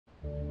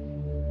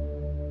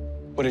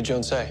What did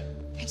Joan say?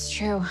 It's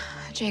true.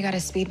 Jay got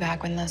his speed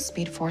back when the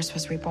Speed Force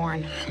was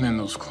reborn. And then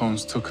those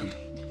clones took him.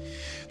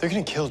 They're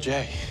gonna kill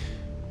Jay.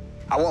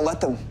 I won't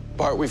let them.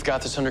 Bart, we've got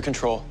this under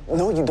control.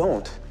 No, you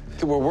don't.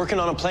 We're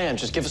working on a plan.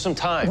 Just give us some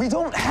time. We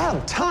don't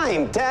have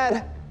time,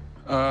 Dad.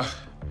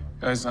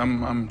 Guys,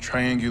 I'm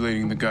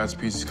triangulating the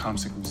Godspeed's comm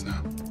signals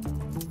now.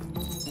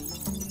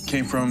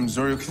 Came from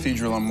Zorio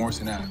Cathedral on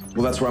Morrison Ave.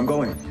 Well, that's where I'm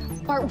going.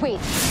 Bart, wait.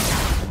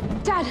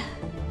 Dad,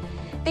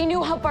 they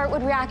knew how Bart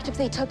would react if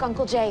they took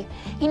Uncle Jay.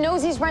 He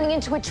knows he's running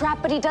into a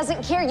trap, but he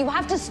doesn't care. You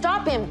have to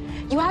stop him.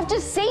 You have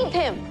to save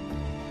him.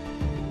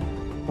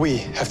 We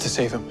have to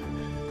save him.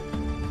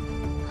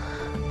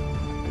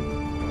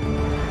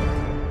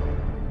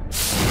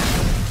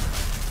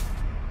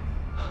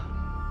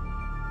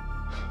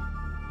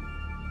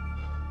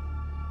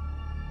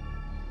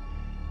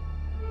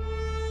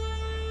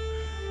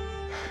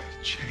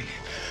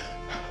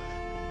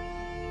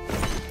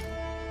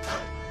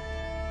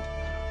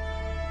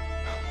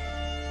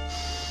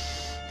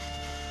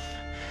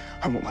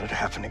 I won't let it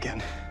happen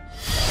again.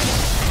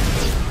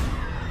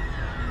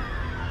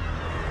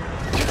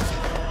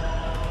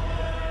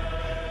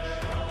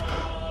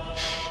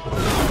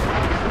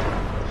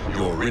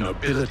 Your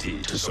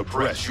inability to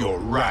suppress your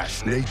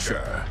rash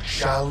nature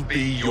shall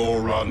be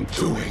your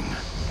undoing.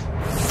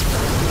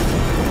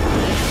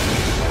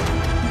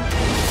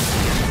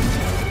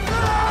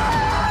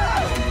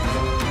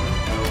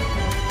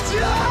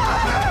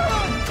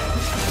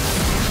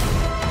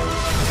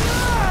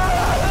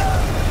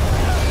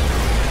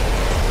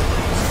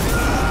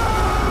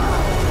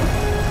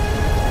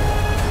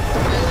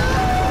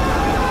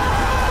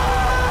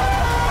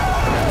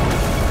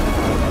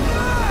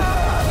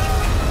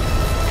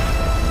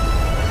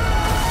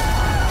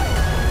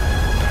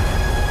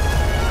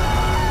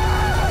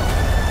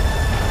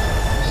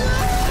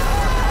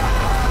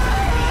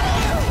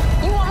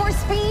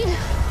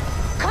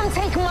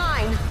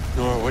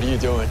 Nora, what are you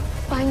doing?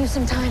 Buying you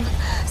some time.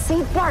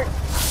 Save Bart.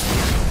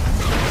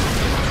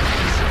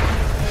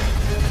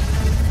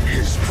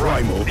 His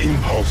primal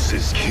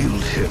impulses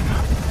killed him.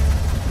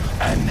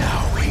 And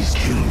now he's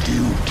killed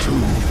you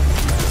too.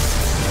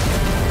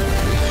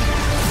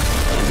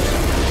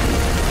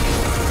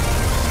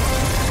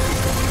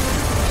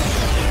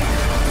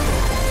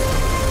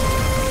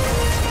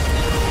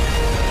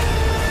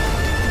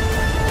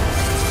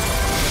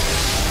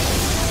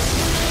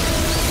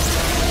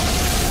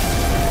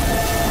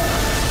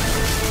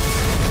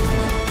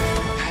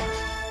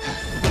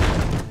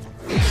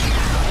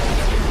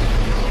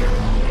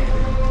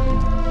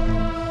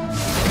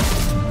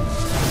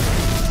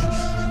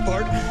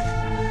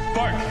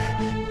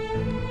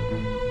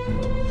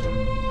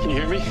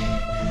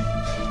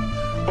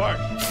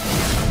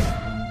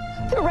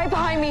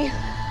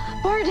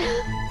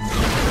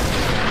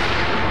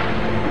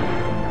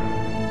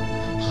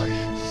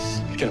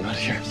 Get him out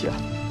of here.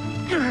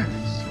 Yeah.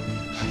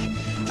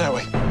 That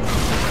way. Put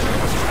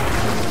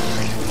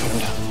him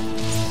down.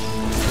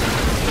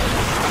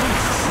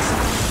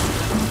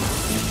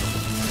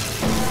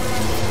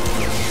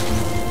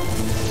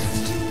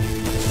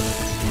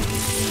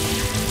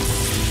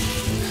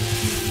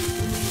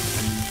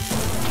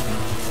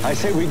 I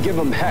say we give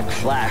him heck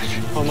flash.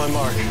 On my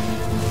mark.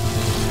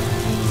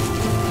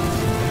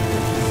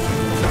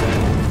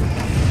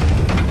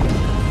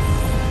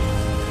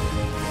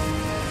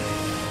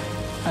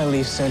 I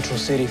leave Central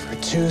City for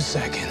 2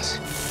 seconds.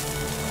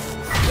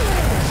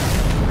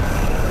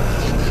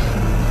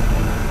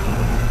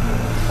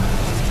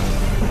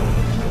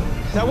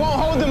 That won't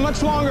hold them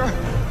much longer.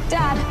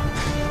 Dad,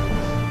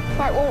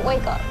 Bart won't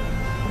wake up.